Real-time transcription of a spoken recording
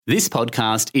This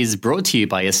podcast is brought to you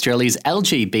by Australia's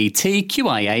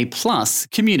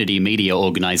LGBTQIA+ community media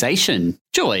organisation,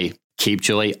 Joy. Keep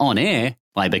Joy on air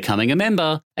by becoming a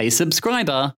member, a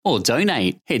subscriber, or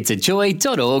donate. Head to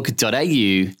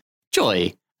joy.org.au.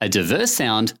 Joy, a diverse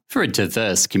sound for a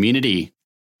diverse community.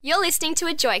 You're listening to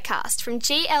a Joycast from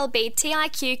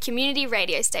GLBTIQ community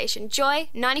radio station Joy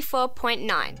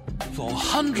 94.9. For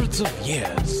hundreds of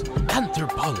years,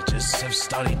 anthropologists have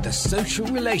studied the social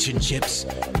relationships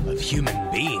of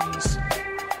human beings.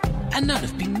 And none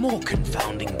have been more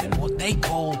confounding than what they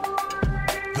call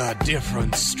the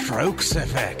Diff'rent Strokes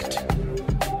effect.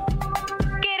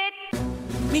 Get it?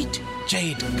 Meet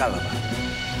Jade Gulliver,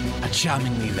 a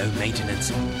charmingly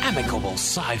low-maintenance, amicable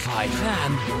sci-fi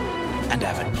fan and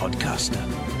avid podcaster.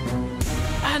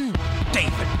 And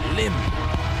David Lim,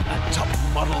 a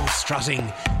top-model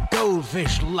strutting,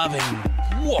 goldfish-loving,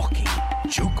 walking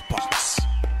jukebox.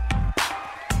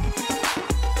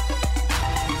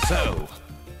 So,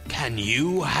 can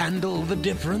you handle the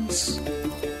difference?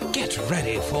 Get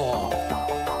ready for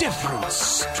Diff'rent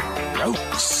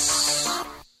Strokes.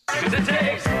 'Cause it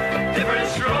takes different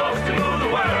strokes to move the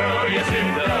world. Yes,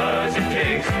 it does. It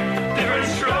takes different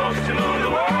strokes to move the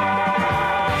world.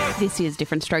 This is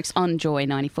Diff'rent Strokes on Joy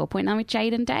 94.9 with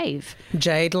Jade and Dave.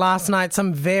 Jade, last night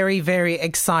some very, very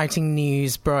exciting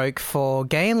news broke for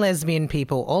gay and lesbian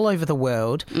people all over the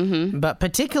world, but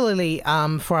particularly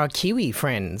for our Kiwi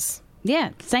friends.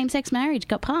 Yeah, same-sex marriage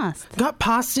got passed. Got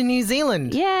passed in New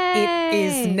Zealand. Yay! It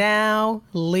is now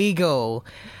legal.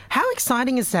 How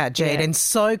exciting is that, Jade? Yeah. And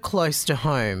so close to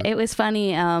home. It was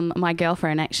funny. My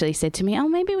girlfriend actually said to me, "Oh,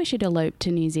 maybe we should elope to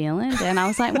New Zealand." And I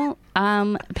was like, "Well,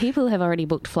 people have already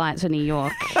booked flights to New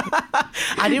York."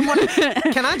 I didn't want to...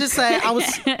 Can I just say,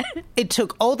 it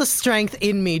took all the strength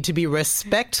in me to be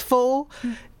respectful,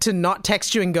 to not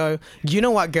text you and go, you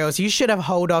know what, girls, you should have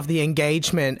hold off the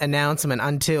engagement announcement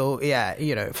until,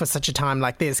 for such a time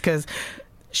like this, because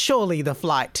surely the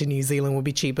flight to New Zealand will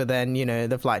be cheaper than,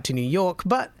 the flight to New York.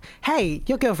 But hey,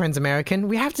 your girlfriend's American.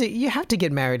 You have to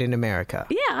get married in America.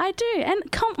 Yeah, I do.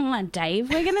 And come on, Dave,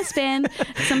 we're going to spend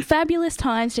some fabulous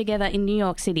times together in New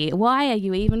York City. Why are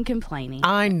you even complaining?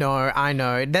 I know.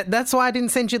 That's why I didn't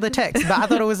send you the text.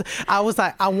 But I was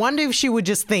like, I wonder if she would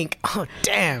just think, oh,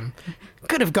 damn,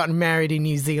 could have gotten married in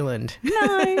New Zealand.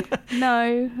 No.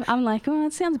 I'm like, well,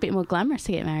 it sounds a bit more glamorous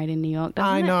to get married in New York, doesn't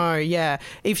it? I know, yeah.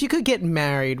 If you could get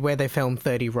married where they filmed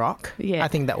 30 Rock, yeah. I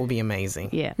think that would be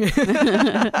amazing. Yeah.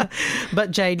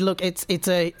 But Jade, look, it's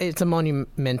a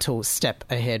monumental step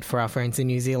ahead for our friends in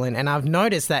New Zealand. And I've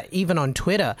noticed that even on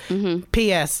Twitter,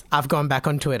 P.S. I've gone back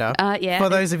on Twitter. Yeah. For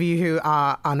those of you who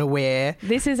are unaware.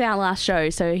 This is our last show,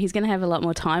 so he's going to have a lot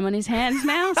more time on his hands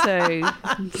now. So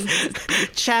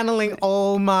channeling all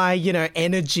my,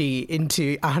 energy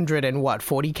into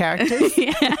 140 characters?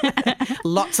 Yeah.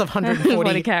 Lots of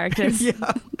 140 characters. Yeah.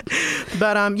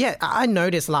 But, I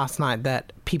noticed last night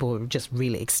that people were just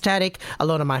really ecstatic. A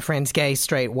lot of my friends, gay,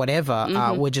 straight,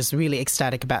 whatever, were just really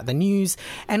ecstatic about the news.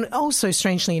 And also,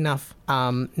 strangely enough,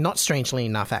 not strangely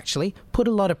enough, actually, put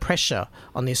a lot of pressure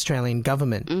on the Australian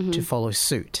government to follow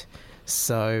suit.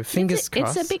 So, fingers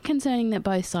crossed. It's a bit concerning that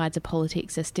both sides of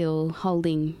politics are still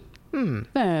holding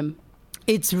firm.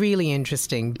 It's really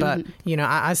interesting, but,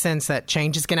 I sense that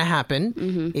change is going to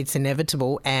happen. It's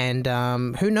inevitable. And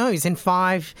who knows, in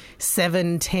 5,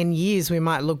 7, 10 years, we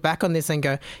might look back on this and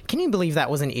go, can you believe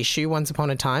that was an issue once upon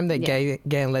a time, that gay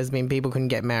and lesbian people couldn't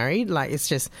get married? Like, it's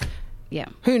just... Yeah.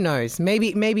 Who knows?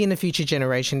 Maybe in the future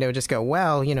generation, they'll just go,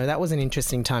 well, that was an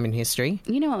interesting time in history.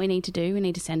 You know what we need to do? We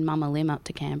need to send Mama Lim up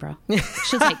to Canberra.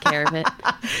 She'll take care of it.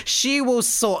 She will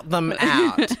sort them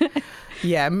out.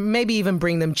 Yeah, maybe even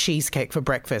bring them cheesecake for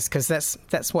breakfast, because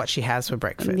that's what she has for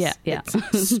breakfast. Yeah.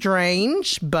 It's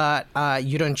strange, but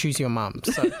you don't choose your mum.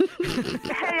 So.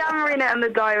 Hey, I'm Marina and the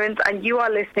Diamonds, and you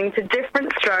are listening to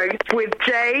Diff'rent Strokes with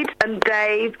Jade and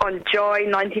Dave on Joy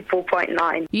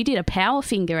 94.9. You did a power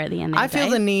finger at the end there, I feel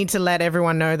Dave. the need to let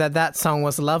everyone know that song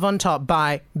was Love on Top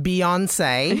by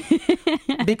Beyonce,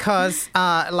 because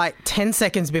 10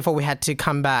 seconds before we had to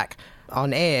come back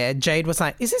on air, Jade was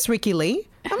like, is this Ricky Lee?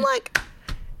 I'm like...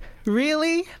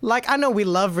 Really? Like, I know we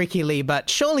love Ricky Lee, but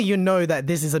surely you know that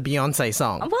this is a Beyonce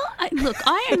song. Well, look,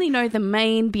 I only know the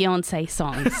main Beyonce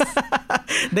songs.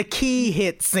 The key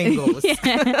hit singles.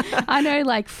 Yeah. I know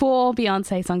like 4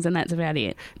 Beyonce songs and that's about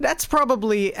it. That's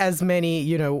probably as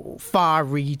many,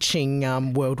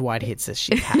 far-reaching worldwide hits as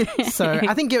she had. So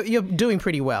I think you're doing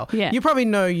pretty well. Yeah. You probably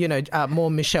know,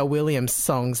 more Michelle Williams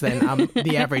songs than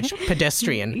the average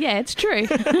pedestrian. Yeah, it's true.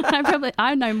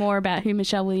 I know more about who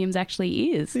Michelle Williams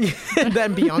actually is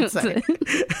than Beyonce.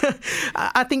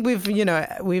 I think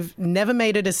we've never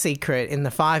made it a secret in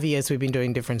the 5 years we've been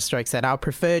doing Diff'rent Strokes that our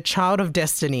preferred child of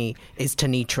destiny is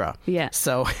Tanitra. Yeah.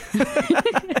 So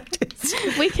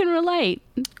we can relate.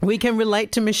 We can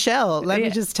relate to Michelle, let me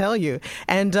just tell you.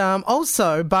 And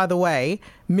also, by the way,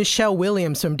 Michelle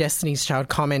Williams from Destiny's Child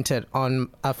commented on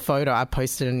a photo I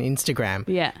posted on Instagram.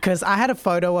 Yeah. Because I had a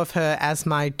photo of her as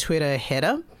my Twitter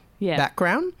header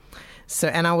background. So,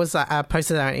 and I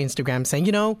posted that on Instagram saying,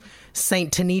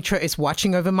 Saint Tanitra is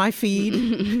watching over my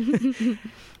feed.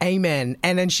 Amen.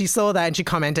 And then she saw that and she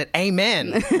commented,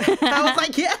 amen. I was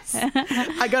like, yes,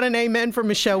 I got an amen from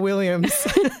Michelle Williams.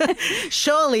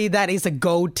 Surely that is a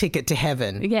gold ticket to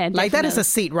heaven. Yeah, definitely. Like that is a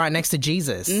seat right next to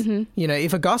Jesus. Mm-hmm.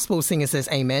 If a gospel singer says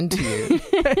amen to you.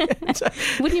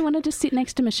 Wouldn't you want to just sit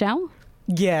next to Michelle?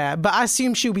 Yeah, but I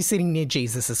assume she'll be sitting near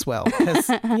Jesus as well because,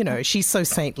 she's so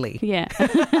saintly. Yeah.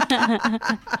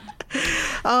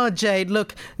 Oh, Jade,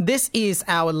 look, this is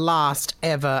our last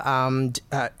ever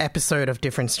episode of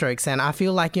Diff'rent Strokes, and I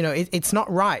feel like, it's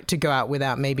not right to go out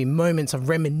without maybe moments of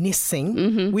reminiscing.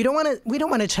 Mm-hmm. We don't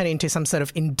want to turn it into some sort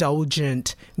of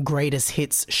indulgent greatest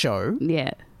hits show.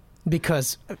 Yeah.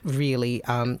 Because really,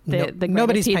 the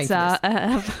nobody's paying hits for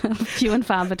this. are few and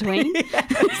far between.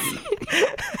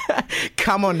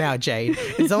 Come on now, Jade.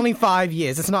 It's only 5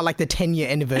 years. It's not like the 10-year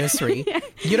anniversary.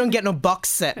 You don't get no box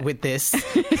set with this.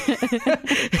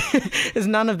 There's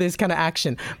none of this kind of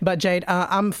action. But Jade,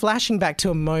 I'm flashing back to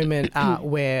a moment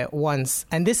where once,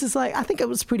 and this is I think it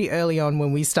was pretty early on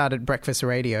when we started Breakfast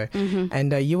Radio,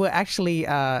 and you were actually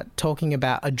talking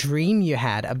about a dream you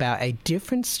had about a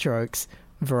Diff'rent Strokes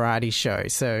variety show.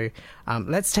 So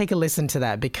let's take a listen to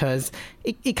that because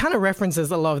it kind of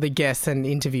references a lot of the guests and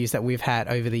interviews that we've had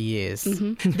over the years.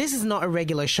 Mm-hmm. This is not a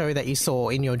regular show that you saw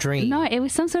in your dream. No, it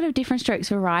was some sort of Diff'rent Strokes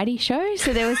variety show.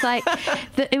 So there was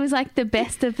it was like the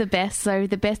best of the best. So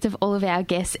the best of all of our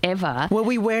guests ever. Were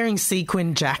we wearing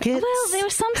sequin jackets? Well, there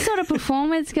was some sort of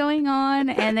performance going on,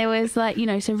 and there was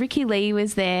so Ricky Lee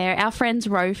was there. Our friends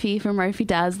Rofi from Rofi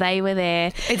Does, they were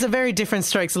there. It's a very Diff'rent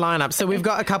Strokes lineup. So we've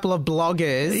got a couple of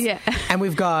bloggers, and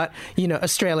we've got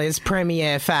Australia's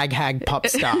premier fag hag pop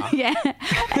star. Yeah.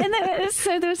 And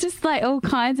so there was just all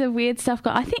kinds of weird stuff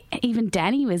going on. I think even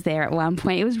Danny was there at one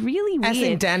point. It was really weird. As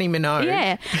in Danny Minogue.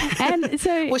 Yeah. And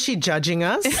so was she judging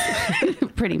us?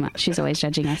 Pretty much. She's always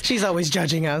judging us. She's always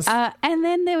judging us. And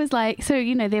then there was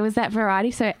there was that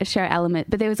variety show element,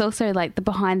 but there was also the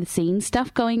behind the scenes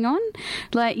stuff going on.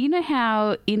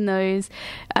 How in those,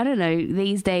 I don't know,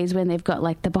 these days when they've got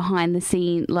the behind the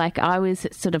scene, I was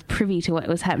sort of privy to what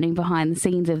was happening behind the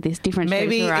scenes of this Diff'rent Strokes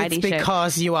variety show. Maybe it's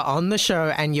because you are on the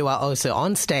show and you are also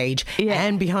on stage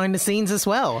and behind the scenes as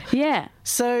well. Yeah.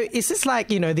 So is this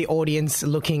the audience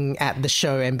looking at the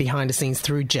show and behind the scenes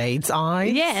through Jade's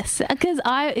eyes? Yes, because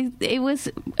it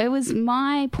was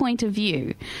my point of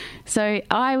view. So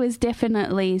I was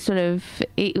definitely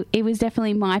it was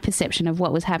definitely my perception of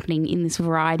what was happening in this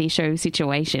variety show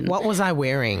situation. What was I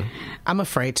wearing? I'm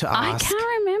afraid to ask. I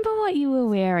can't remember what you were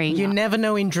wearing. You never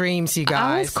know in dreams, you guys.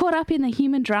 I was caught up in the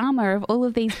human drama of all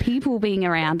of these people being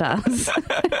around us.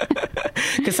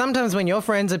 Because sometimes when your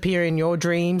friends appear in your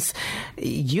dreams,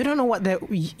 you don't know what they're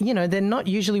not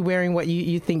usually wearing what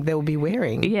you think they'll be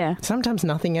wearing. Yeah. Sometimes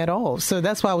nothing at all. So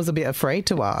that's why I was a bit afraid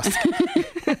to ask.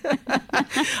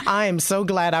 I am so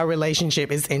glad our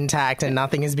relationship is intact and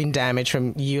nothing has been damaged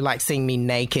from you seeing me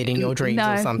naked in your dreams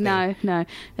or something. No.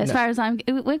 As far as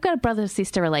we've got a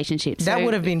brother-sister relationship. So that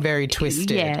would have been very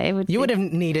twisted. Yeah, it would. You would have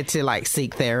needed to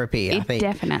seek therapy, I think.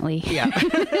 Definitely.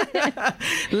 Yeah.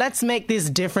 Let's make this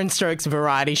Diff'rent Strokes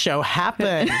variety show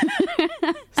happen.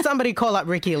 Somebody call up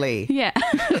Ricky Lee. Yeah.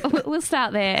 We'll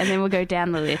start there and then we'll go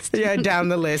down the list. Yeah, down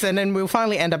the list. And then we'll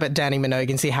finally end up at Danny Minogue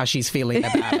and see how she's feeling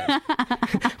about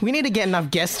it. We need to get enough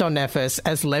guests on there first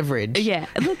as leverage. Yeah.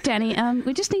 Look, Danny,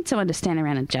 we just need someone to stand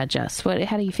around and judge us.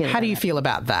 How do you feel about feel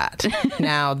about that?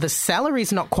 Now, the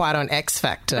salary's not quite on X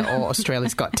Factor or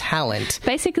Australia's Got Talent.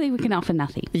 Basically, we can offer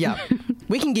nothing. Yeah.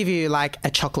 We can give you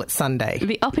a chocolate sundae.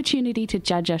 The opportunity to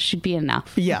judge us should be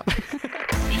enough. Yeah.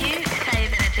 You say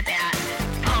that it's about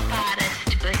pop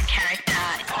artist with character.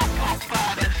 Pop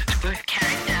artist with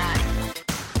character.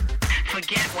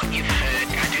 Forget what you've heard.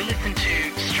 I do listen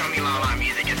to Strummy-la-la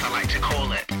music, as I like to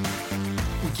call it.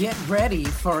 Get ready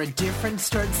for a Diff'rent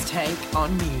Strokes take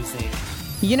on music.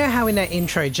 You know how in that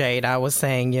intro, Jade, I was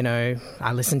saying,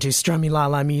 I listen to Strummy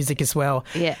Lala music as well.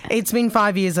 Yeah. It's been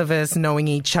 5 years of us knowing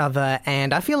each other,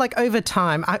 and I feel like over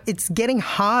time, it's getting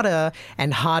harder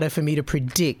and harder for me to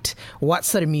predict what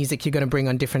sort of music you're going to bring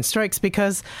on Diff'rent Strokes,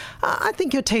 because I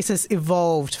think your taste has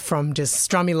evolved from just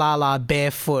Strummy Lala,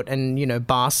 barefoot and,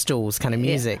 bar stools kind of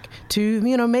music to,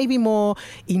 maybe more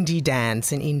indie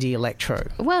dance and indie electro.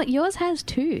 Well, yours has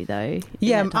too, though.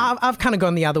 Yeah, I've kind of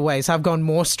gone the other way, so I've gone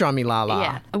more Strummy Lala.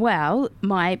 Yeah. Well,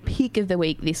 my pick of the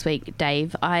week this week,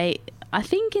 Dave, I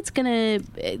think it's going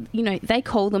to, they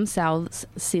call themselves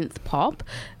synth pop,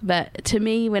 but to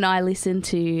me, when I listen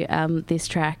to this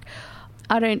track,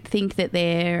 I don't think that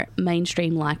they're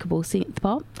mainstream likable synth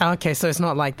pop. Okay, so it's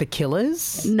not like The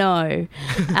Killers? No.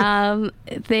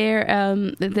 They're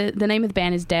the name of the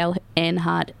band is Dale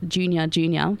Earnhardt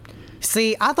Jr.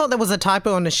 See, I thought there was a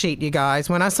typo on the sheet, you guys.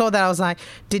 When I saw that, I was like,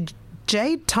 did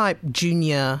Jade type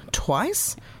Junior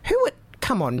twice? Who would...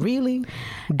 Come on, really?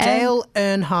 Dale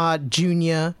Earnhardt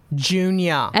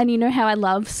Jr. And you know how I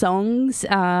love songs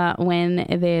when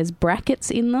there's brackets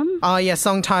in them? Oh, yeah,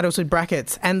 song titles with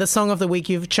brackets. And the song of the week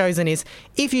you've chosen is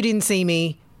If You Didn't See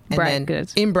Me, and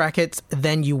brackets. Then in brackets,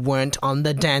 then you weren't on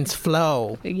the dance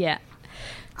floor. Yeah.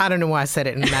 I don't know why I said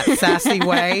it in that sassy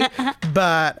way,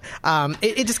 but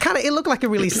it just kind of, it looked like a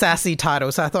really sassy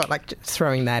title, so I thought like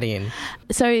throwing that in.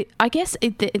 So I guess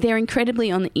they're incredibly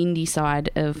on the indie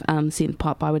side of synth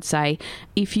pop, I would say.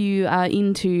 If you are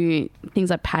into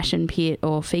things like Passion Pit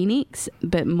or Phoenix,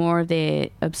 but more of their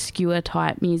obscure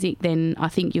type music, then I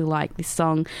think you'll like this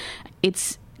song.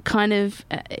 It's kind of,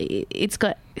 it's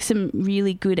got some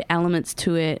really good elements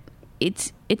to it.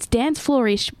 It's dance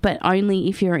floor-ish, but only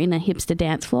if you're in a hipster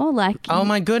dance floor. Like, oh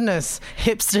my goodness,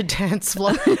 hipster dance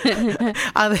floor.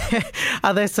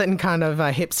 Are there certain kind of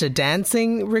hipster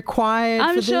dancing required?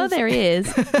 I'm for sure this? there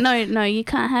is. No, you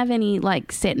can't have any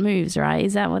like set moves, right?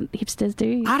 Is that what hipsters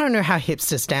do? I don't know how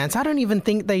hipsters dance. I don't even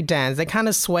think they dance. They kind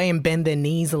of sway and bend their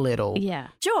knees a little. Yeah.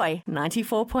 Joy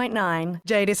 94.9.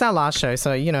 Jade, it's our last show,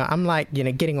 so I'm like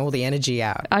getting all the energy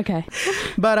out. Okay.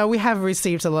 But we have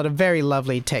received a lot of very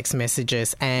lovely text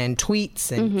messages and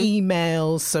tweets and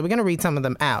emails, so we're going to read some of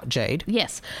them out, Jade.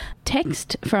 Yes.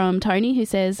 Text from Tony, who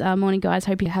says, morning guys,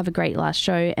 hope you have a great last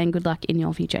show and good luck in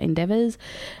your future endeavours.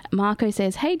 Marco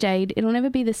says, hey Jade, it'll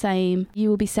never be the same. You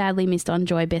will be sadly missed on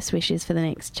Joy. Best wishes for the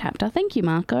next chapter. Thank you,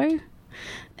 Marco.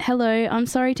 Hello, I'm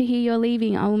sorry to hear you're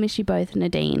leaving. I will miss you both,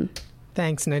 Nadine.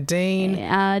 Thanks, Nadine.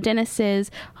 Dennis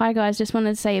says, hi guys, just wanted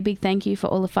to say a big thank you for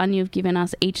all the fun you've given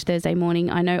us each Thursday morning.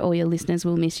 I know all your listeners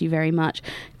will miss you very much.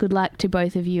 Good luck to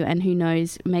both of you, and who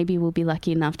knows, maybe we'll be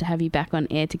lucky enough to have you back on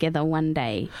air together one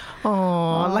day.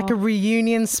 Oh, like a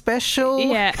reunion special?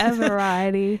 Yeah, a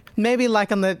variety. Maybe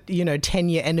like on the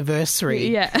 10-year anniversary.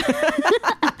 Yeah.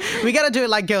 We got to do it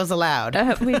like Girls Aloud.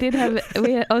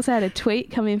 We also had a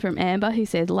tweet come in from Amber who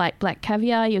said, like black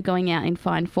caviar, you're going out in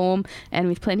fine form and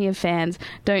with plenty of fans.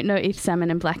 Don't know if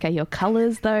salmon and black are your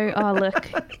colours though. Oh,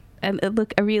 look.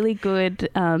 Look, a really good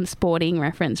sporting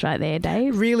reference right there,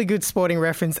 Dave. Really good sporting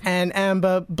reference. And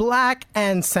Amber, black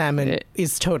and salmon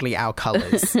is totally our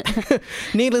colours.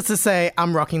 Needless to say,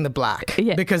 I'm rocking the black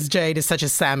because Jade is such a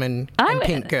salmon and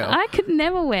pink girl. I could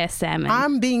never wear salmon.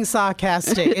 I'm being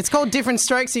sarcastic. It's called Diff'rent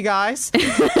Strokes, you guys.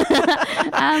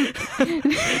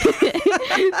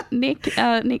 Nick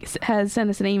has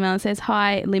sent us an email and says,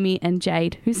 hi, Limmy and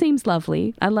Jade, who seems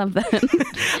lovely. I love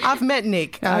that. I've met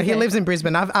Nick. Okay. He lives in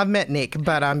Brisbane. I've met Nick,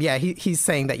 but he's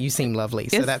saying that you seem lovely,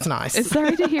 so that's nice.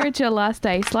 Sorry to hear it's your last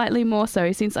day, slightly more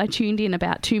so since I tuned in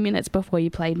about 2 minutes before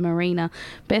you played Marina.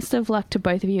 Best of luck to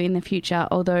both of you in the future,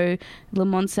 although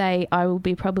Lamonce, I will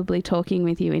be probably talking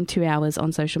with you in 2 hours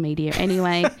on social media.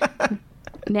 Anyway...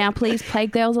 Now, please play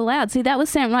Girls Aloud. See, that was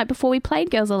Sam right before we played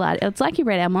Girls Aloud. It's like you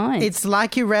read our minds. It's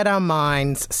like you read our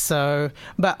minds. So,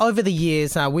 but over the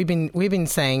years, we've been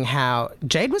saying how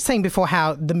Jade was saying before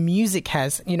how the music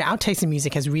has, our taste in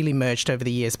music has really merged over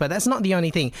the years. But that's not the only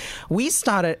thing. We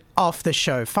started off the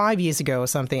show 5 years ago or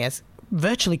something as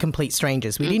virtually complete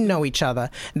strangers. We didn't know each other.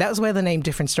 That was where the name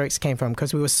Diff'rent Strokes came from,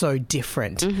 because we were so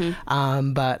different.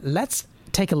 But let's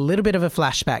take a little bit of a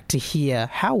flashback to hear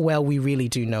how well we really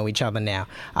do know each other now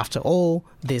after all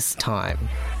this time.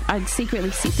 I'd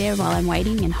secretly sit there while I'm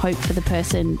waiting and hope for the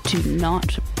person to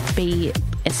not be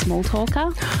a small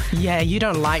talker. Yeah, you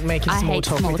don't like making small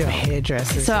talk with your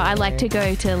hairdressers. So I like to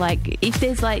go to if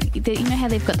there's how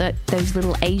they've got those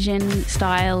little Asian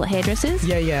style hairdressers?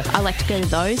 Yeah. I like to go to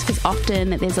those because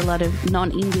often there's a lot of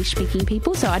non-English speaking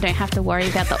people, so I don't have to worry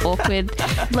about the awkward.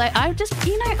 I just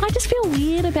feel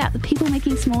weird about the people making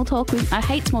making small talk with... I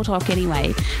hate small talk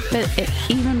anyway, but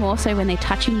even more so when they're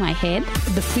touching my head.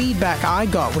 The feedback I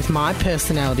got with my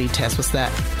personality test was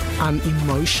that I'm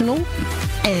emotional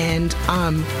and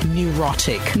I'm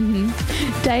neurotic.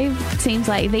 Dave seems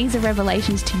like these are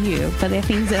revelations to you, but they're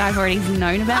things that I've already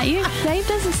known about you. Dave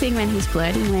doesn't sing when he's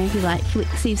flirting, where he like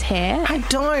flicks his hair. I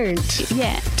don't.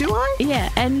 Yeah. Do I?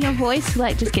 Yeah, and your voice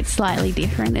like just gets slightly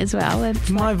different as well.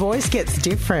 My voice gets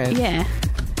different. Yeah.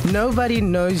 Nobody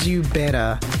knows you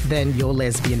better than your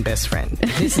lesbian best friend.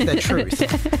 This is the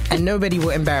truth. And nobody will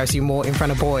embarrass you more in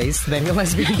front of boys than your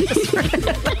lesbian best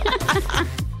friend.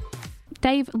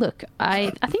 Dave, look,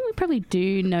 I think we probably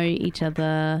do know each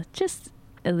other just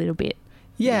a little bit.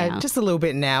 Yeah, now. just a little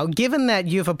bit now. Given that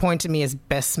you've appointed me as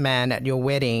best man at your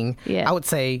wedding, I would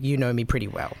say you know me pretty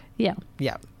well. Yeah.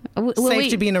 Yeah. Well,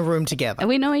 Safe to be in a room together.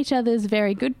 We know each other's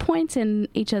very good points and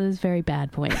each other's very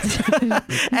bad points.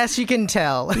 As you can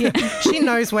tell. Yeah. She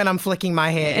knows when I'm flicking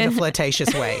my hair in a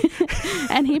flirtatious way.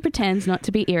 And he pretends not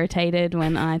to be irritated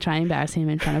when I try and embarrass him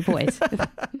in front of boys.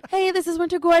 Hey, this is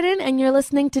Winter Gordon, and you're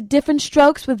listening to Diff'rent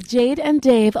Strokes with Jade and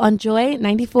Dave on Joy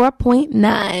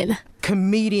 94.9.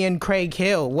 Comedian Craig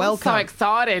Hill, welcome. I'm so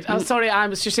excited. I'm sorry, I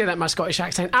was just saying that in my Scottish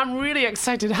accent. I'm really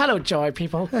excited. Hello, Joy,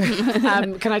 people.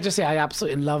 Can I just say I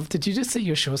absolutely love... Did you just say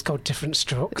your show is called Diff'rent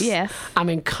Strokes? Yes. I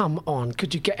mean, come on.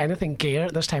 Could you get anything gayer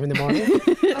at this time in the morning?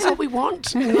 That's all we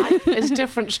want in life is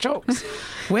different strokes.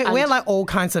 We're like all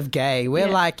kinds of gay. We're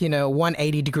like,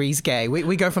 180 degrees gay.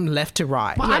 We go from left to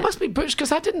right. Well, I must be butch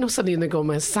because I didn't know Selena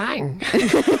Gomez sang.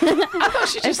 I thought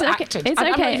she just acted. It's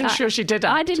I'm okay. not even sure she did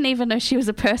act. I didn't even know she was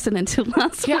a person until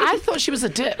last week. I thought she was a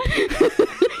dip.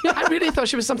 I really thought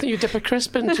she was something you dip a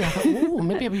crisp into. I thought,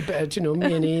 maybe a wee bit of,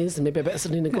 mayonnaise and maybe a bit of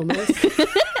Selena Gomez.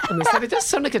 And they said, it does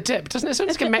sound like a dip, doesn't it? It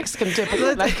sounds like a Mexican dip. I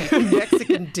don't like it.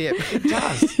 Mexican dip. It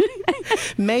does.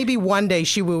 Maybe one day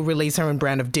she will release her own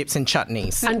brand of dips and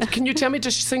chutneys. And can you tell me,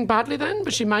 does she sing badly then?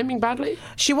 Was she miming badly?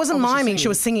 She wasn't miming, she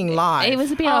was singing live. It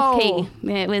was a bit off key.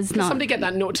 Yeah, it was not. Somebody get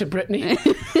that note to Brittany.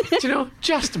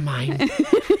 Just mime.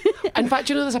 In fact,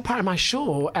 there's a part of my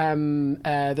show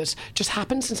that's just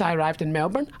happened since I arrived in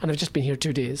Melbourne, and I've just been here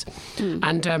 2 days.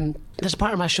 And there's a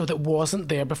part of my show that wasn't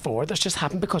there before that's just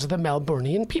happened because of the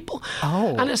Melbourneian people.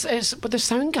 Oh. And but the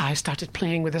sound guy started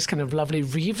playing with this kind of lovely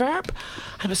reverb,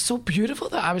 and it was so beautiful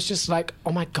that I was just like,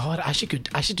 oh my God, I should do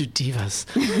divas.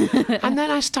 And then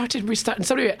we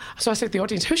started. So I said to the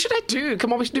audience, who should I do?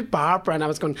 Come on, we should do Barbara. And I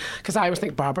was going, because I always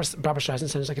think Barbara Streisand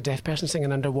sounds like a deaf person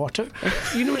singing underwater.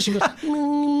 You know when she goes...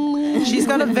 She's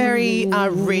got a very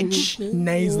rich,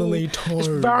 nasally tone. It's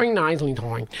very nasally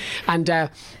tone. And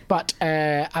but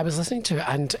I was listening to it,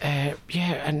 and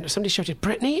and somebody shouted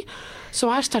Britney. So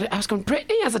I was going,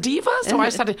 Britney as a diva? So I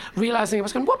started realising, I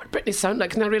was going, what would Britney sound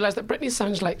like? And I realised that Britney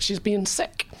sounds like she's being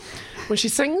sick. When she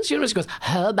sings, she goes,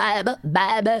 oh, baby,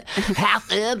 baby,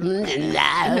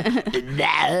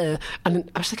 and I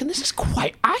was thinking, this is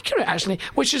quite accurate, actually,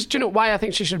 which is, why I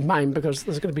think she should mime, because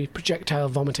there's going to be projectile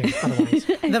vomiting otherwise.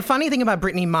 The funny thing about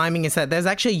Britney miming is that there's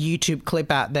actually a YouTube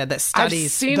clip out there that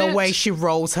studies the way she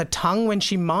rolls her tongue when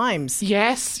she mimes.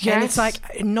 Yes. And it's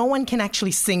like, no one can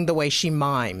actually sing the way she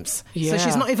mimes. Yeah. So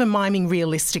she's not even miming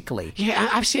realistically. Yeah,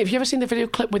 I've seen. Have you ever seen the video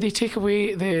clip where they take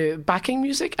away the backing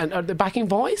music or the backing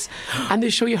voice, and they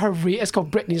show you her? It's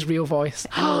called Britney's real voice.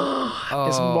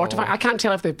 It's mortifying. I can't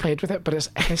tell if they played with it, but it's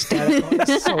hysterical.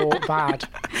 It's so bad.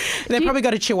 They probably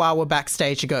got a chihuahua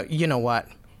backstage and go, you know what?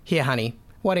 Here, honey,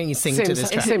 why don't you sing to this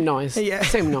track? Same noise. Yeah.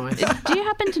 Same noise. Do you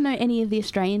happen to know any of the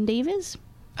Australian divas?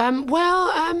 No,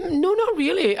 not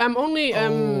really. Only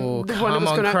the one that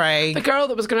was going out. The girl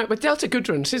that was going out with Delta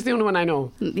Goodrun. She's the only one I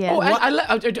know. Yeah.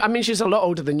 I mean, she's a lot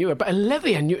older than you, but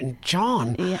Olivia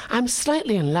Newton-John. Yeah. I'm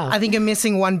slightly in love. I think you're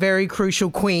missing one very crucial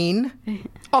queen.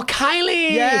 Oh,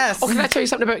 Kylie! Yes. Oh, can I tell you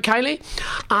something about Kylie?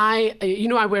 I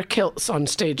wear kilts on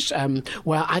stage.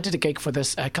 Well, I did a gig for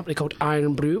this company called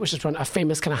Iron Brew, which is a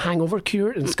famous kind of hangover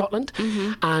cure in Scotland.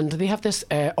 And they have this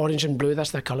orange and blue,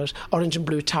 that's their colours, orange and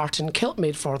blue tartan kilt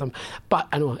made for them. But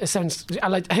I know, it sounds, I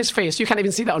like his face, you can't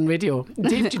even see that on radio.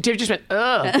 Dave just went,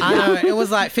 ugh. I know, it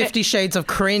was like 50 Shades of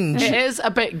Cringe. It is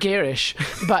a bit garish,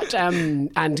 but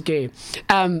and gay.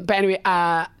 But anyway,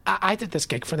 I did this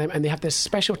gig for them, and they have this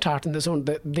special tartan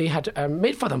that they had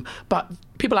made for them, but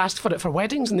people asked for it for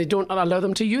weddings and they don't allow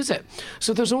them to use it.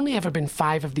 So there's only ever been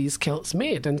 5 of these kilts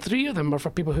made, and 3 of them are for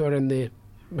people who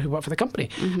work for the company.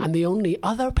 And the only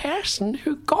other person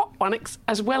who got one,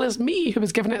 as well as me, who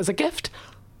was given it as a gift,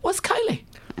 was Kylie.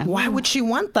 Why would she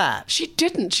want that? She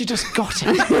didn't. She just got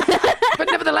it. But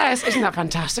nevertheless, isn't that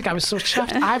fantastic? I was so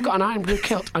chuffed. I've got an iron blue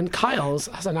kilt, and Kyle's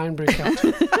has an iron blue kilt.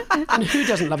 And who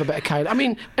doesn't love a bit of Kylie? I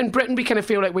mean, in Britain, we kind of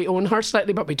feel like we own her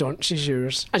slightly, but we don't. She's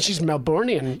yours. And she's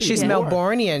Melbourneian. She's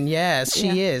Melbourneian, yes,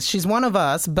 she is. She's one of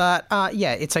us, but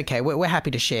yeah, it's okay. We're happy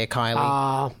to share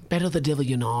Kylie. Better the devil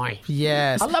you know.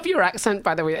 Yes. I love your accent,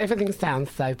 by the way. Everything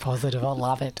sounds so positive. I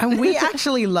love it. And we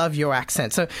actually love your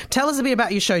accent. So tell us a bit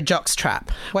about your show, Jockstrap.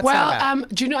 What's that about?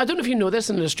 Do you know, I don't know if you know this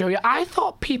in Australia. I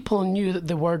thought people knew that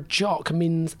the word jock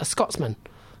means a Scotsman.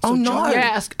 Oh, no.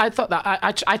 Yes, I thought that.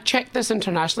 I checked this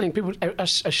internationally and people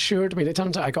assured me. It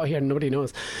turns out I got here and nobody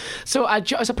knows. So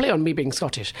it's a play on me being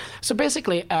Scottish. So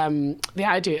basically, the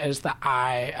idea is that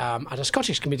I'm a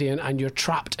Scottish comedian and you're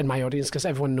trapped in my audience because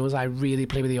everyone knows I really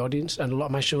play with the audience and a lot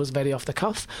of my shows very off the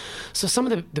cuff. So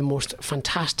some of the most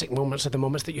fantastic moments are the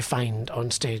moments that you find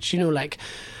on stage. You know, like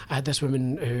I had this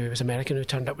woman who was American who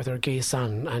turned up with her gay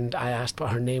son and I asked what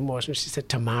her name was and she said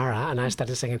Tamara and I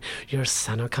started singing, "Your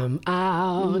son will come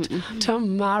out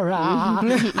tomorrow."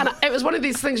 And it was one of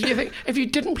these things where you think if you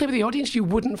didn't play with the audience you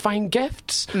wouldn't find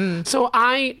gifts. So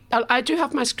I do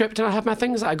have my script and I have my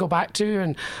things that I go back to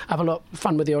and have a lot of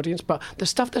fun with the audience, but the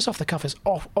stuff that's off the cuff is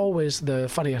always the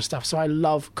funnier stuff. So I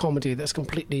love comedy that's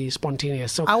completely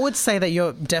spontaneous. So I would say that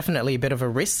you're definitely a bit of a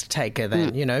risk taker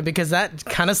then, you know, because that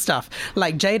kind of stuff,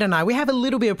 like Jade and I, we have a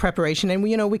little bit of preparation and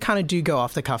we kind of do go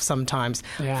off the cuff sometimes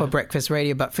for breakfast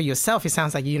radio, but for yourself it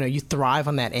sounds like you thrive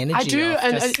on that energy. I do,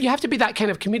 and you have to be that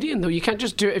kind of comedian though. You can't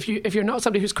just do it if you're not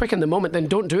somebody who's quick in the moment, then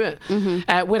don't do it.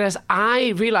 Whereas I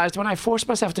realised when I forced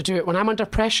myself to do it, when I'm under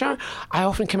pressure, I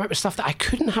often come out with stuff that I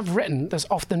couldn't have written that's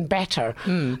often better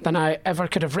than I ever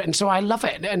could have written. So I love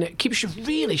it and it keeps you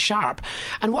really sharp.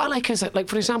 And what I like is that, like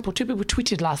for example, 2 people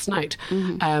tweeted last night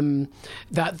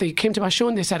that they came to my show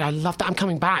and they said, "I love that, I'm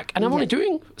coming back." And I'm only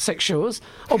doing 6 shows.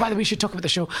 Oh, by the way, we should talk about the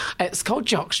show. It's called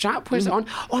Jockstrap. Where's it on?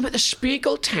 Oh, I'm at the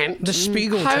Spiegel tent. The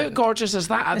Spiegel How tent. Gorgeous is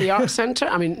that at the Arts Centre?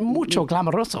 I mean, mucho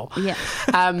glamoroso. Yeah.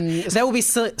 They will be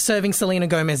serving Selena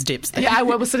Gomez dips there. Yeah, I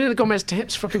will with Selena Gomez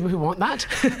tips for people who want that.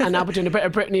 And I'll be doing a bit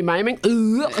of Britney miming.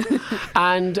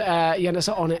 And it's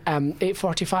on at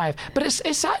 8:45. But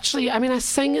it's actually, I mean, I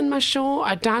sing in my show,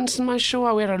 I dance in my show,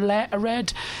 I wear a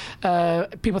red,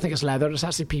 people think it's leather, it's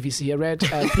actually PVC, a red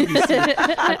PVC.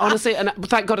 And honestly, and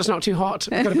thank God it's not too hot,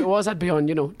 because if it was, I'd be on,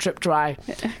 drip dry.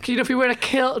 If you wear a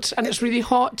kilt and it's really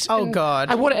hot. Oh, God.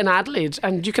 I wore it in Adelaide,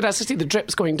 and you could actually see the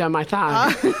drips going down my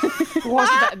thigh.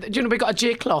 We got a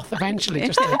J-cloth eventually,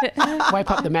 just to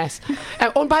wipe up the mess.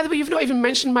 And by the way, you've not even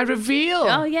mentioned my reveal.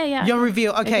 Oh, yeah. Your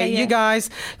reveal. Okay, you guys,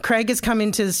 Craig has come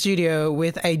into the studio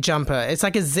with a jumper. It's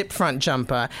like a zip front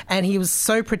jumper, and he was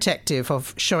so protective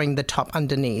of showing the top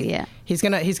underneath. Yeah. He's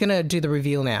gonna do the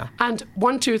reveal now. And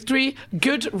 1, 2, 3,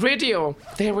 good radio.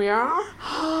 There we are.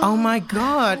 Oh my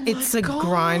God! It's a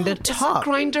grinder top. It's a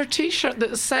grinder T-shirt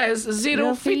that says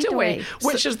 0 feet away,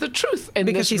 which is the truth in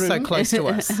because this he's room. so close to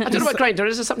us. I don't know what grinder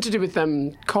is. Is it something to do with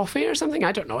coffee or something?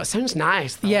 I don't know. It sounds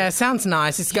nice, though. Yeah, it sounds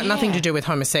nice. It's got nothing to do with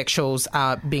homosexuals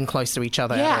being close to each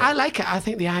other. Yeah, I like it. I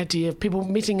think the idea of people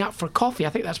meeting up for coffee, I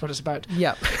think that's what it's about.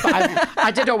 Yep. But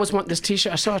I did always want this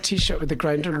T-shirt. I saw a T-shirt with the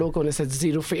grinder logo and it said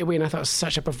 0 feet away, and I thought it was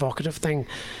such a provocative thing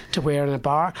to wear in a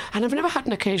bar. And I've never had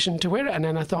an occasion to wear it, and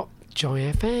then I thought,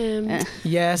 Joy FM.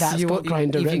 Yes, if you got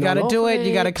to do it,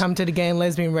 you got to come to the Gay and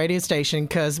Lesbian radio station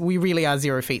because we really are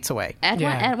 0 feet away.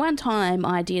 At one time,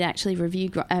 I did actually review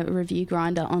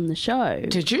Grindr on the show.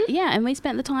 Did you? Yeah, and we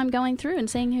spent the time going through and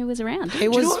seeing who was around.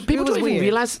 People don't even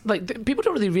realise, people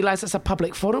don't really realise it's a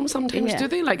public forum sometimes, do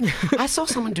they? Like, I saw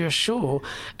someone do a show,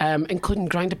 including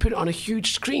Grindr, put it on a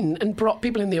huge screen and brought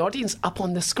people in the audience up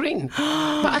on the screen.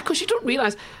 But of course, you don't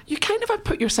realise, you kind of have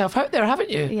put yourself out there, haven't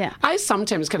you? Yeah. I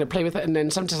sometimes kind of play with it, and then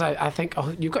sometimes I think,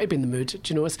 oh, you've got to be in the mood. Do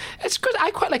you know, it's good.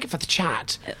 I quite like it for the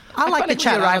chat. I like the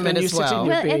chat element as well.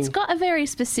 Well, it's got a very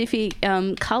specific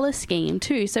colour scheme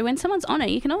too, so when someone's on it,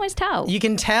 you can always tell. You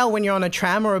can tell when you're on a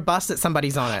tram or a bus that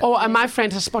somebody's on it. Oh, and my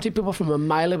friend has spotted people from a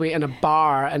mile away in a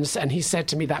bar, and he said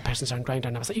to me, that person's on Grindr,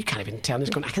 and I was like, you can't even tell. And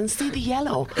he's going, I can see the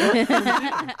yellow.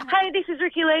 Hey, this is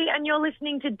Ricky Lee, and you're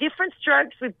listening to Diff'rent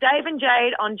Strokes with Dave and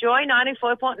Jade on Joy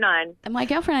 94.9. And my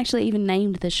girlfriend actually even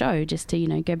named the show just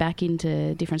to, go back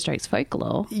into Diff'rent Strokes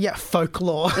folklore. Yeah,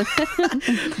 folklore.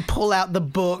 Pull out the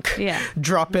book, yeah,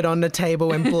 drop it on the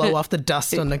table and blow off the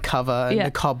dust on the cover and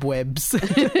the cobwebs.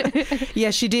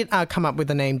 Yeah, she did come up with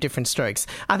the name Diff'rent Strokes.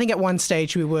 I think at one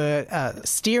stage we were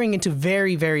steering into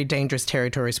very, very dangerous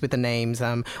territories with the names.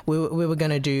 We were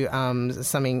going to do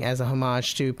something as a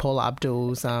homage to Paula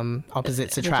Abdul's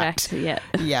Opposites Attract.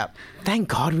 Yeah. Thank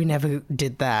God we never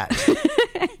did that.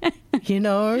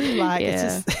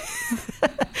 It's just...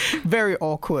 Very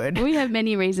awkward. We have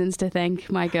many reasons to thank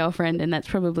my girlfriend, and that's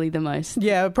probably the most.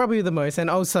 Yeah, probably the most. And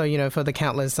also, for the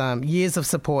countless years of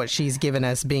support she's given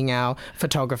us being our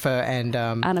photographer and...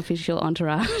 unofficial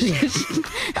entourage.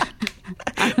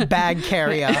 bag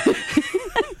carrier.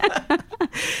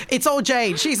 It's all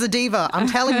Jade. She's a diva. I'm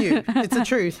telling you. It's the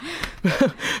truth.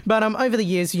 But over the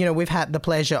years, we've had the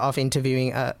pleasure of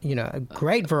interviewing, a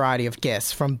great variety of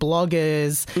guests, from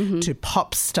bloggers to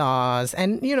pop stars.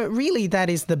 And, really that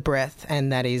is the breadth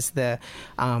and that is the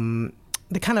kind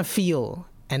of feel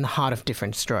and the heart of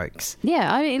Diff'rent Strokes.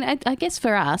 Yeah, I mean, I guess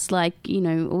for us,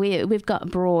 we've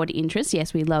got broad interests.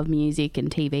 Yes, we love music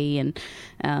and TV and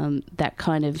that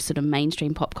kind of sort of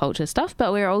mainstream pop culture stuff.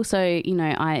 But we're also,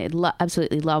 I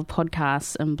absolutely love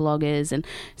podcasts and bloggers. And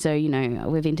so,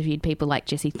 we've interviewed people like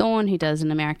Jessie Thorne, who does an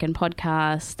American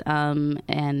podcast,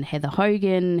 and Heather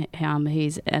Hogan,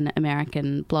 who's an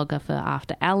American blogger for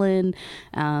After Alan.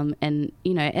 And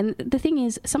the thing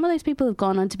is, some of those people have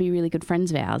gone on to be really good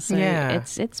friends of ours. So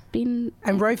it's been...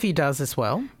 And Rofi does as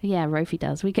well. Yeah, Rofi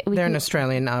does. They're an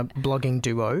Australian blogging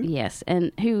duo. Yes,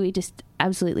 and who we just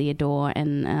absolutely adore.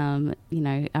 And, I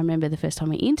remember the first time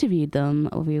we interviewed them,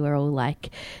 we were all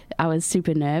like, I was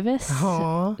super nervous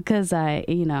because I'd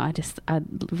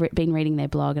been reading their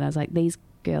blog and I was like, these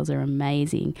girls are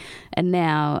amazing. And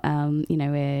now,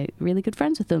 we're really good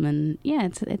friends with them. And yeah,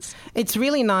 it's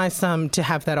really nice to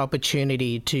have that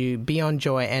opportunity to be on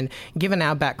Joy. And given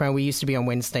our background, we used to be on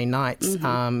Wednesday nights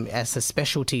as a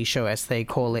specialty show, as they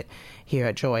call it here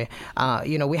at Joy.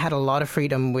 We had a lot of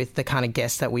freedom with the kind of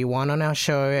guests that we want on our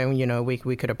show, and we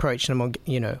could approach them,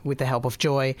 with the help of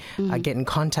Joy, get in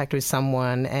contact with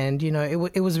someone, and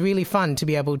it was really fun to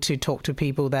be able to talk to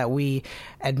people that we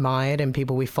admired and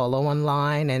people we follow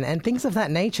online and things of that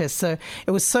nature. So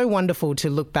it was so wonderful to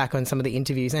look back on some of the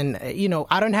interviews, and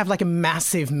I don't have like a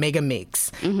massive mega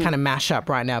mix kind of mashup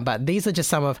right now, but these are just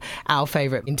some of our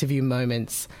favorite interview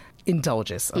moments.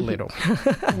 Indulge us a little.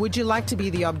 Would you like to be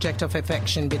the object of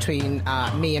affection between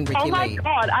me and Ricky Lee? Oh my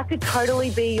God, I could totally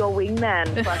be your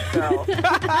wingman, Flash Girl.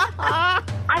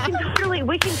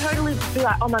 We can totally be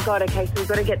like, oh my God, okay, so we've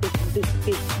got to get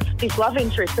this love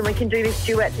interest and we can do this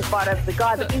duet to fight over the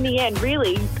guy. But in the end,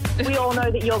 really, we all know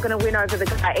that you're going to win over the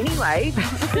guy anyway.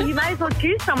 So you may as well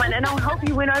choose someone and I'll help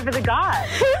you win over the guy.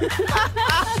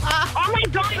 Oh my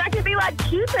God, I could be like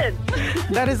Cupid.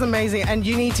 That is amazing. And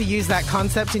you need to use that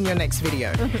concept in your next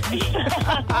video.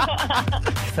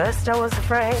 First I was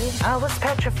afraid, I was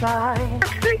petrified,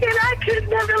 thinking I could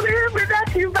never live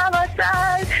without you by my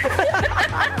side.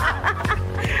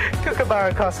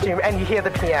 Kookaburra costume, and you hear the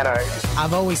piano.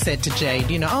 I've always said to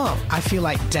Jade, I feel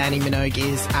like Danny Minogue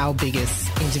is our biggest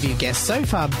interview guest so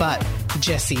far, but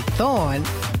Jessie Thorne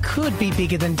could be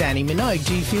bigger than Danny Minogue.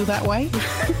 Do you feel that way?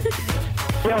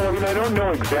 Yeah, I don't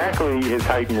know exactly his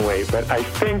height and weight, but I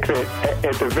think that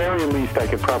at the very least I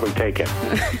could probably take it.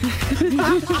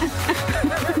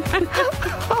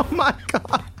 Oh my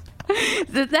God.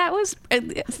 That was,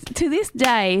 to this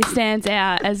day, stands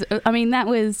out as, that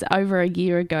was over a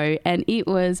year ago, and it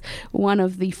was one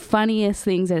of the funniest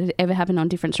things that had ever happened on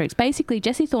Diff'rent Strokes. Basically,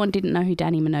 Jessie Thorne didn't know who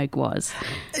Danny Minogue was.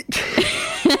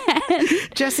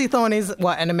 Jessie Thorne is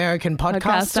an American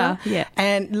podcaster? Yeah.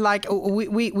 And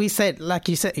we said,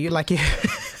 you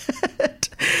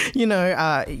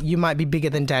might be bigger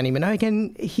than Danny Minogue,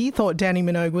 and he thought Danny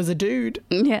Minogue was a dude.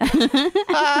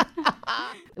 Yeah.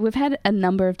 We've had a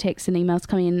number of texts and emails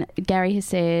come in. Gary has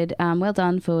said, well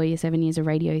done for your 7 years of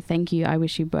radio. Thank you. I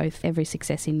wish you both every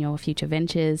success in your future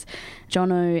ventures.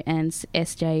 Jono and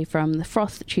SJ from the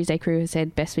Froth Tuesday crew have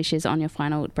said, best wishes on your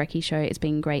final Brekkie show. It's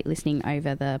been great listening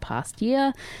over the past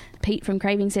year. Pete from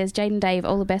Craving says, Jade and Dave,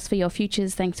 all the best for your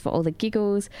futures. Thanks for all the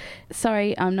giggles.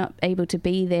 Sorry, I'm not able to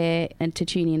be there and to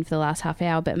tune in for the last half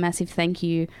hour, but massive thank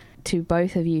you to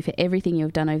both of you for everything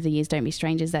you've done over the years. Don't be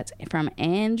strangers. That's from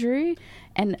Andrew.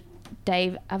 And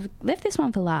Dave, I've left this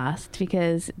one for last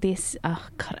because this, oh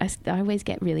God, I always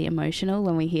get really emotional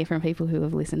when we hear from people who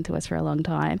have listened to us for a long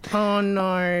time. Oh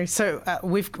no. So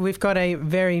we've got a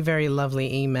very, very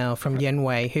lovely email from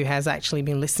Yenwei, who has actually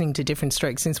been listening to Diff'rent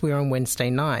Strokes since we were on Wednesday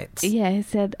nights. Yeah, he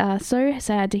said, so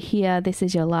sad to hear this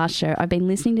is your last show. I've been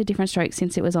listening to Diff'rent Strokes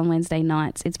since it was on Wednesday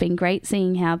nights. It's been great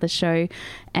seeing how the show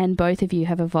and both of you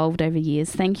have evolved over years.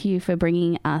 Thank you for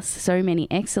bringing us so many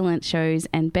excellent shows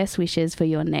and best wishes for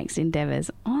your next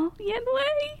endeavours. Oh,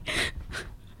 Yenwei.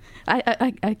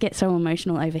 I get so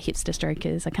emotional over hipster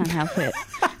strokers. I can't help it.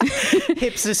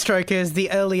 Hipster strokers,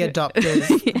 the early adopters,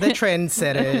 the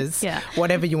trendsetters,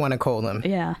 whatever you want to call them.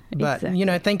 Yeah, but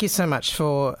exactly. Thank you so much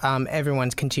for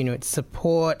everyone's continued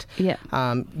support. Yeah.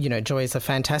 Joy is a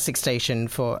fantastic station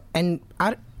for, and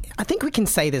I think we can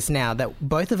say this now, that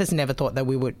both of us never thought that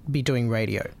we would be doing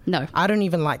radio. No. I don't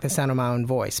even like the sound of my own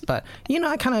voice, but,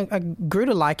 I grew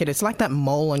to like it. It's like that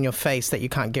mole on your face that you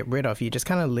can't get rid of. You just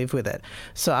kind of live with it.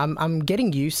 So I'm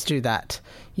getting used to that,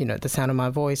 the sound of my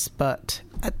voice, but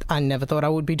I never thought I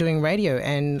would be doing radio.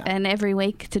 And every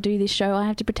week to do this show, I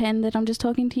have to pretend that I'm just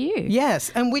talking to you.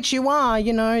 Yes, and which you are,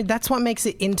 that's what makes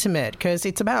it intimate, because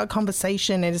it's about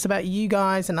conversation and it's about you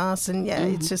guys and us, and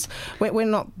it's just, we're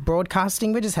not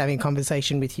broadcasting, we're just having a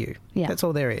conversation with you. Yeah. That's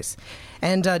all there is.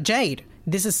 And Jade,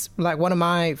 this is like one of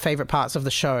my favourite parts of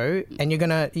the show, and you're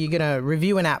gonna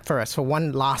review an app for us for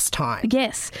one last time.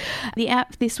 Yes. The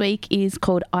app this week is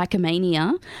called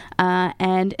Icomania,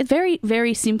 and a very,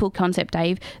 very simple concept,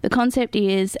 Dave. The concept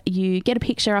is you get a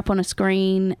picture up on a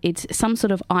screen, it's some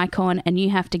sort of icon, and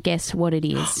you have to guess what it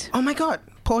is. Oh my God.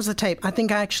 Pause the tape. I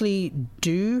think I actually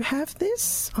do have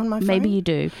this on my phone. Maybe you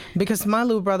do. Because my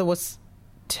little brother was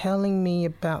telling me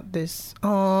about this.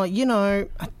 Oh,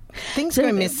 things go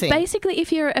missing. Basically,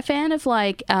 if you're a fan of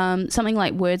something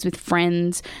like Words with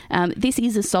Friends, this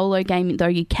is a solo game, though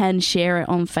you can share it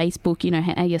on Facebook,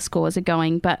 how your scores are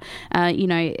going. But,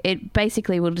 it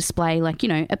basically will display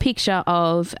a picture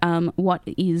of what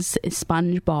is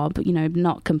SpongeBob,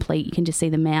 not complete. You can just see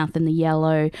the mouth and the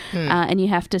yellow, and you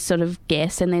have to sort of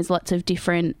guess. And there's lots of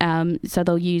different, so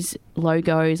they'll use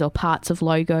logos or parts of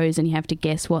logos, and you have to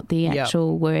guess what the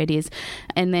actual word is,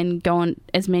 and then go on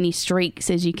as many streaks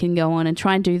as you can go on and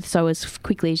try and do so as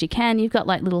quickly as you can. You've got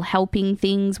little helping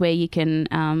things where you can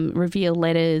reveal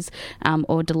letters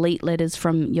or delete letters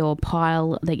from your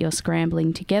pile that you're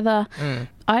scrambling together.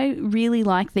 I really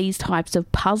like these types of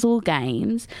puzzle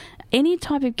games. Any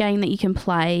type of game that you can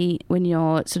play when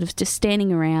you're sort of just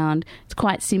standing around. It's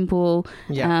quite simple.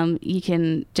 You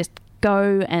can just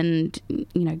go and,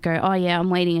 oh yeah,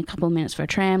 I'm waiting a couple of minutes for a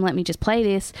tram, let me just play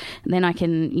this, and then I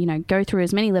can, go through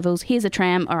as many levels. Here's a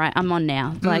tram, all right, I'm on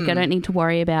now. I don't need to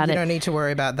worry about it. You don't need to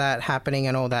worry about that happening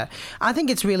and all that. I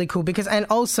think it's really cool because, and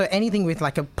also anything with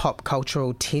a pop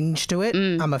cultural tinge to it,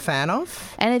 I'm a fan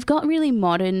of. And they've got really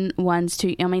modern ones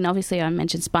too. I mean, obviously I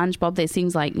mentioned SpongeBob, there's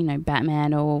things like,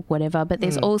 Batman or whatever, but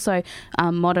there's also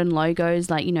modern logos,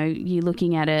 you're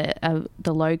looking at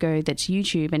the logo that's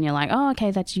YouTube and you're like, oh, okay,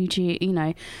 that's YouTube.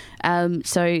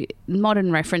 So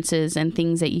modern references and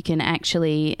things that you can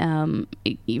actually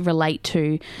relate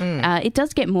to. It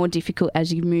does get more difficult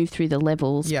as you move through the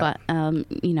levels, but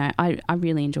I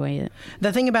really enjoy it.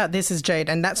 The thing about this is, Jade,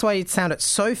 and that's why it sounded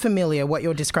so familiar what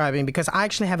you're describing, because I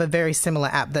actually have a very similar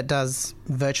app that does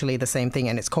virtually the same thing,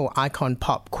 and it's called Icon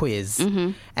Pop Quiz.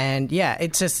 And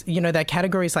it's just, there are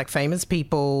categories like famous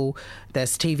people,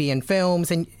 there's TV and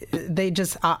films, and they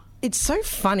just are. It's so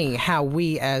funny how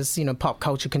we as, pop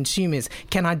culture consumers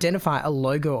can identify a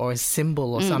logo or a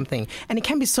symbol or something. And it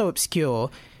can be so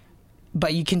obscure,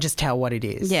 but you can just tell what it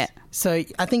is. Yeah. So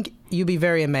I think you'll be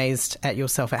very amazed at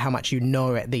yourself at how much you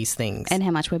know at these things. And how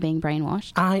much we're being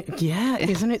brainwashed.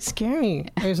 Isn't it scary?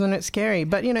 Isn't it scary?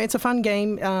 But, it's a fun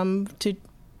game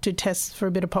to test for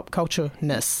a bit of pop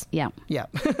culture-ness. Yeah.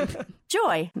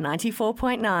 Joy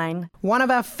 94.9. One of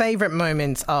our favourite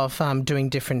moments of doing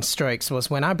Diff'rent Strokes was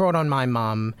when I brought on my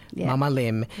mum, Mama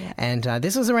Lim, and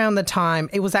this was around the time,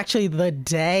 it was actually the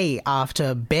day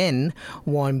after Ben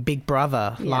won Big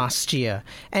Brother last year.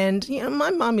 And,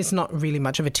 my mum is not really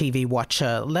much of a TV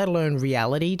watcher, let alone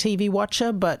reality TV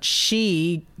watcher, but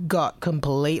she got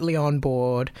completely on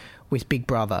board with Big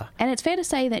Brother. And it's fair to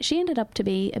say that she ended up to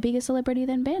be a bigger celebrity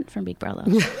than Ben from Big Brother.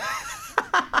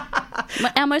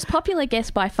 Our most popular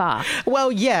guest by far.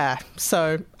 Well, yeah.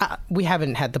 So we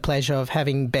haven't had the pleasure of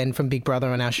having Ben from Big Brother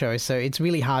on our show, so it's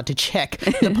really hard to check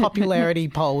the popularity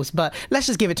polls. But let's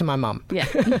just give it to my mum. Yeah.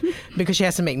 Because she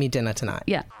has to make me dinner tonight.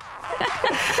 Yeah.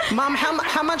 Mum,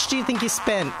 how much do you think you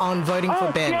spent on voting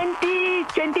for Ben?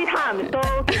 20 times.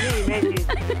 So can you imagine?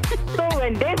 So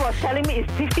when Dave was telling me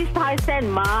it's 55 cents,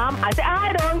 Mom, I said,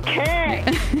 I don't care.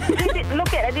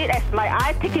 Look at it as my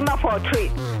eye, take him out for a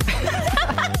treat.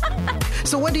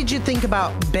 So what did you think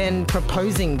about Ben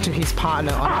proposing to his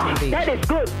partner on TV? That is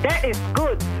good. That is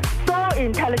good. So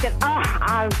intelligent.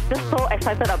 I'm just so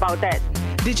excited about that.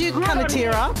 Did you kind of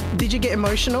tear up? Did you get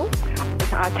emotional?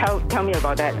 Tell me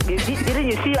about that. Didn't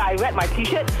you see I read my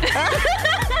T-shirt?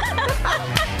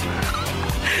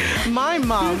 My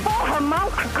mom. Before her mom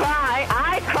cried,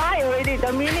 I cried already.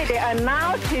 The minute they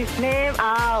announced his name,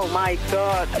 oh my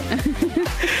God.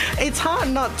 It's hard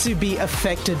not to be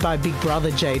affected by Big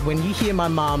Brother, Jade, when you hear my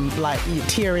mom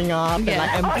tearing up.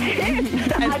 Yeah.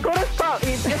 I couldn't stop.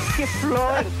 It just keeps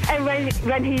flowing. And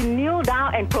when he kneeled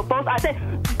down and proposed, I said,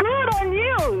 good. Good on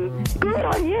you. Good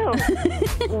on you.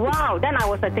 Wow. Then I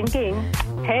was thinking,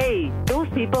 hey, those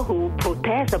people who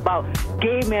protest about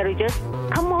gay marriages,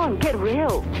 come on, get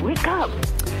real. Wake up.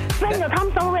 Spend your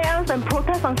time somewhere else and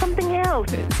protest on something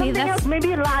else. Something else,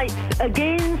 maybe like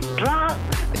against drug,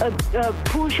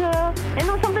 pusher,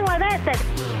 something like that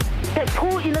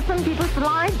pull innocent people's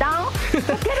life down.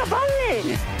 Forget about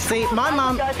it. See, my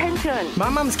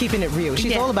mum's keeping it real.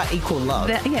 She's all about equal love.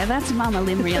 That's Mama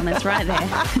Lynn Realness right there.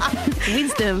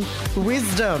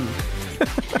 Wisdom.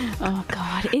 Oh,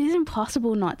 God. It is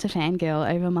impossible not to fangirl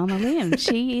over Mama Lim.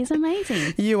 She is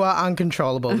amazing. You are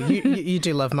uncontrollable. You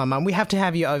do love my mum. We have to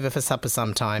have you over for supper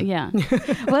sometime. Yeah.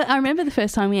 Well, I remember the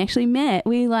first time we actually met,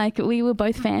 we were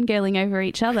both fangirling over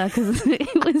each other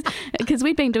because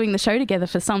we'd been doing the show together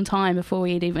for some time before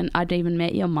I'd even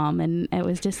met your mum, and it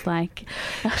was just like...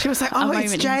 She was like, oh,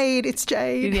 it's Jade. It's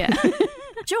Jade. Yeah.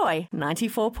 Joy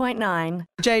 94.9.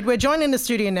 Jade, we're joined in the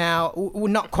studio now. We're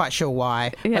not quite sure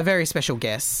why. Yeah. A very special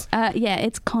guest.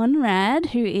 It's Conrad,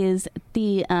 who is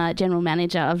the general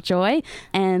manager of Joy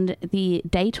and the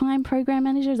daytime program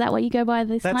manager. Is that what you go by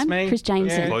this time? That's me. Chris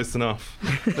Jameson. Yeah. Close enough.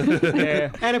 Yeah.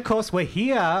 And of course, we're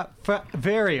here for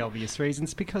very obvious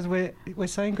reasons because we're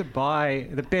saying goodbye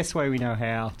the best way we know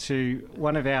how to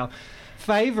one of our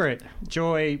favourite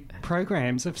Joy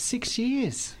programs of 6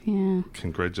 years. Yeah.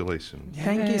 Congratulations.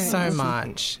 Thank you so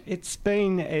much. It's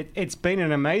been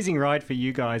an amazing ride for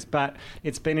you guys, but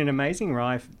it's been an amazing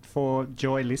ride for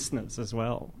Joy listeners as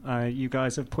well. You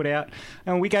guys have put out,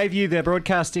 and we gave you the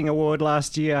Broadcasting Award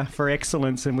last year for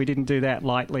excellence, and we didn't do that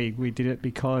lightly. We did it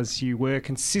because you were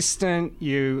consistent,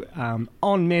 you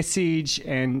on message,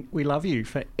 and we love you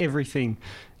for everything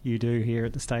you do here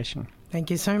at the station. Thank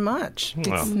you so much.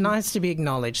 It's nice to be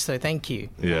acknowledged, so thank you.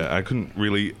 Yeah, I couldn't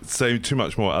really say too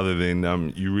much more other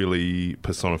than you really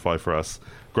personify for us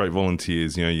great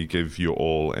volunteers. You know, you give your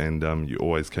all, and you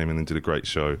always came in and did a great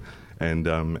show, and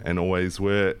always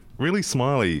were really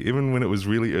smiley, even when it was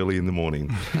really early in the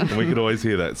morning, and we could always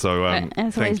hear that. So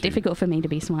it's always difficult for me to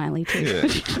be smiley too. Yeah.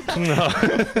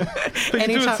 But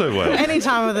you do it so well. Any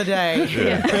time of the day.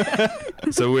 Yeah.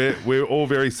 So we're all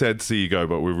very sad to see you go,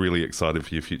 but we're really excited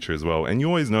for your future as well. And you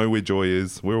always know where Joy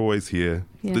is. We're always here.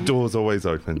 Yeah. The door's always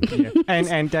open. Yeah.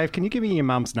 And Dave, can you give me your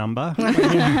mum's number?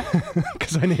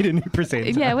 Because I need a new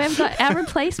presenter. Yeah, we've got our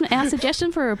replacement. Our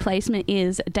suggestion for a replacement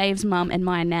is Dave's mum and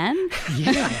my nan.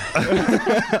 Yeah.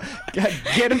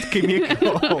 Get him to give me a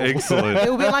call. Excellent. It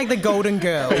will be like the Golden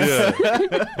Girls. Yeah.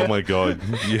 Oh my God,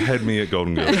 you had me at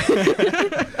Golden Girls.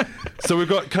 So we've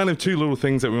got kind of two little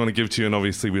things that we want to give to you, and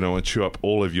obviously we don't want to chew up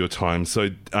all of your time.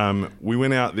 So we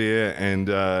went out there and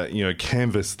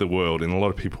canvassed the world, and a lot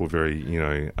of people were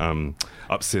very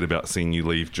upset about seeing you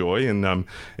leave Joy. And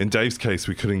in Dave's case,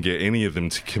 we couldn't get any of them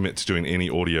to commit to doing any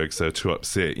audio because they were too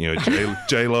upset. You know,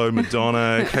 J-Lo,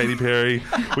 Madonna, Katy Perry,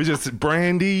 we just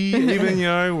Brandy. Even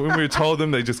when we told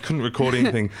them, they just couldn't record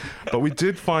anything. But we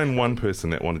did find one person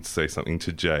that wanted to say something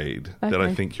to Jade that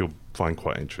I think you'll find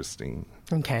quite interesting.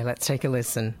 Okay, let's take a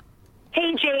listen.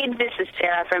 Hey, Jade, this is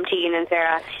Sarah from Tegan and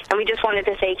Sarah, and we just wanted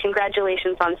to say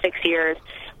congratulations on 6 years.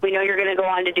 We know you're going to go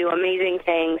on to do amazing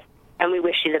things, and we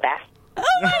wish you the best. Oh,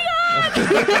 my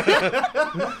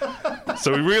God!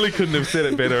 So we really couldn't have said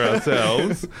it better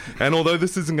ourselves. And although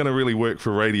this isn't going to really work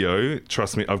for radio,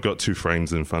 trust me, I've got two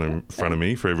frames in front of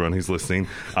me for everyone who's listening.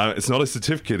 It's not a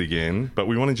certificate again, but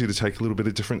we wanted you to take a little bit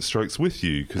of Diff'rent Strokes with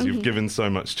you because you've given so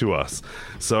much to us.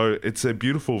 So it's a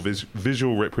beautiful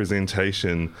visual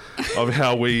representation of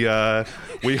how we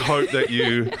hope that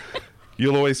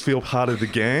you'll always feel part of the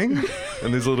gang.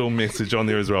 And there's a little message on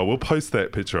there as well. We'll post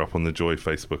that picture up on the Joy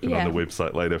Facebook and on the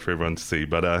website later for everyone to see.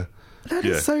 But that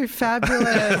is so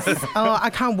fabulous. Oh, I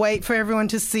can't wait for everyone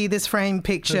to see this frame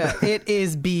picture. It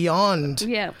is beyond.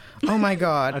 Yeah. Oh, my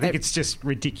God. I think it's just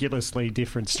ridiculously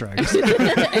different strokes.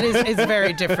 It's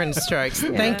very different strokes.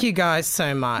 Yeah. Thank you guys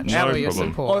so much for your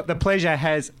support. The pleasure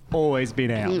has always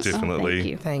been ours.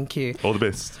 Definitely. Thank you. All the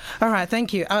best. All right,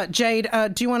 thank you. Jade,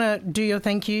 do you want to do your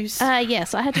thank yous?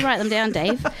 Yes, I had to write them down,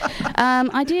 Dave.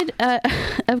 I did.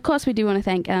 Of course, we do want to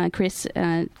thank Chris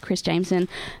Jameson,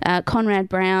 Conrad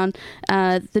Brown,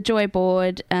 the Joy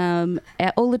Board,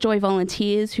 all the Joy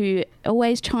volunteers who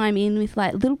always chime in with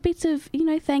like little bits of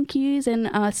thank yous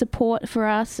and support for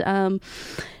us.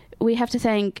 We have to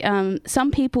thank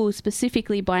some people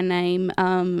specifically by name.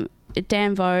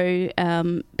 Dan Vo,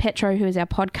 Petro, who is our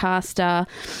podcaster,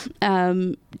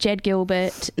 Jed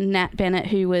Gilbert, Nat Bennett,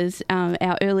 who was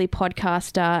our early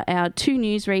podcaster, our two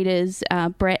newsreaders,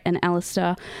 Brett and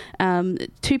Alistair,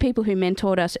 two people who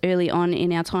mentored us early on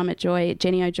in our time at Joy,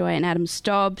 Jenny O'Joy and Adam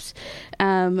Stobbs.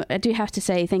 I do have to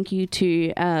say thank you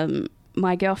to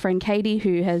my girlfriend Katie,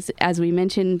 who has, as we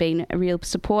mentioned, been a real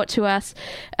support to us,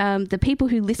 the people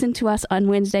who listened to us on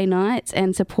Wednesday nights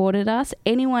and supported us,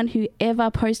 anyone who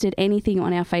ever posted anything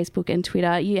on our Facebook and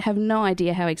Twitter. You have no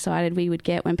idea how excited we would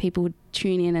get when people would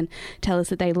tune in and tell us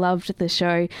that they loved the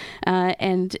show,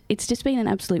 and it's just been an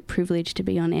absolute privilege to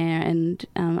be on air, and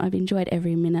I've enjoyed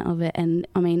every minute of it. And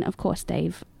I mean, of course,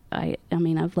 Dave, I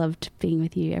mean, I've loved being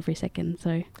with you every second.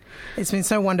 So it's been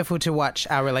so wonderful to watch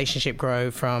our relationship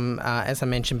grow from, as I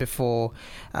mentioned before,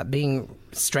 being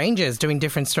strangers doing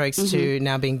different strokes to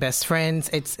now being best friends.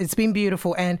 It's been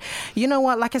beautiful. And you know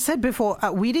what, like I said before,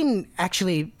 we didn't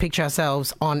actually picture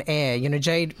ourselves on air. You know,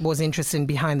 Jade was interested in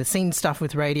behind the scenes stuff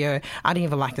with radio. I didn't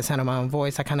even like the sound of my own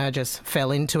voice. I kind of just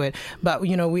fell into it. But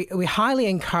you know, we highly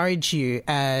encourage you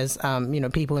as you know,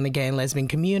 people in the gay and lesbian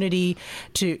community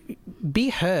to be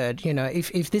heard. You know,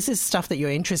 if this is stuff that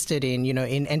you're interested in, you know,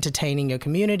 in entertaining your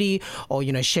community or,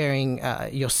 you know, sharing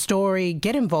your story,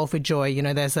 get involved with Joy. You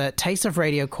know, there's a Taste of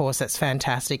Radio course that's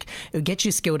fantastic. It'll get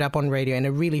you skilled up on radio in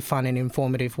a really fun and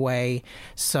informative way.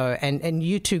 So, and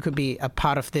you too could be a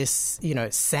part of this, you know,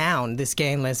 sound, this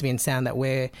gay and lesbian sound that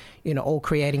we're, you know, all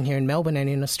creating here in Melbourne and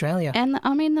in Australia. And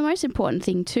I mean, the most important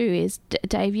thing too is,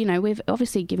 Dave, you know, we've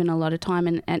obviously given a lot of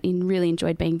time and really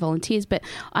enjoyed being volunteers, but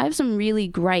I have some really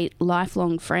great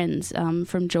lifelong friends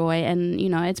from Joy, and, you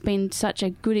know, it's been such a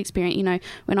good experience. You know,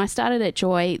 when I started at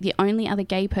Joy, the only other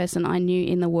gay person I knew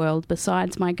in the world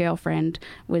besides my girlfriend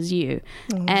was you.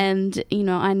 And, you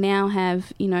know, I now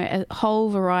have, you know, a whole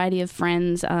variety of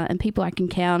friends and people I can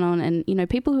count on, and, you know,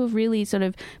 people who have really sort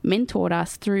of mentored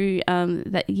us through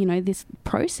that, you know, this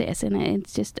process, and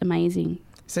it's just amazing.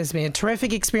 So it's been a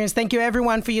terrific experience. Thank you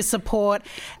everyone for your support.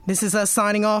 This is us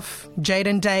signing off. Jade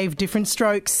and Dave, Diff'rent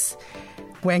Strokes.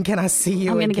 When can I see you again?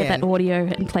 I'm going to get that audio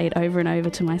and play it over and over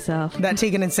to myself. That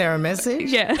Tegan and Sarah message?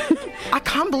 Yeah. I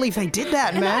can't believe they did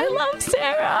that, and man. I love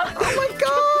Sarah. Oh my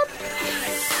God.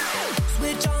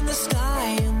 Switch on the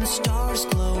sky and the stars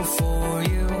glow for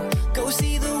you. Go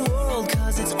see the world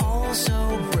 'cause it's all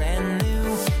so brand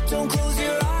new. Don't close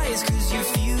your eyes 'cause your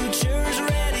future's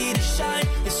ready to shine.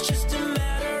 It's just a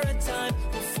matter of time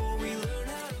before we learn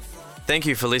how to fly. Thank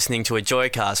you for listening to a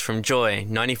Joycast from Joy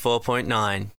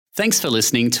 94.9. Thanks for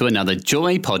listening to another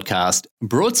Joy podcast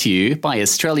brought to you by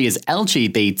Australia's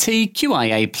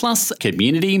LGBTQIA+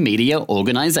 community media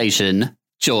organisation,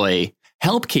 Joy.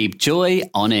 Help keep Joy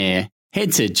on air.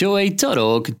 Head to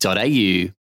joy.org.au.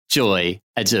 Joy,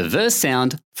 a diverse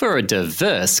sound for a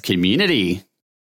diverse community.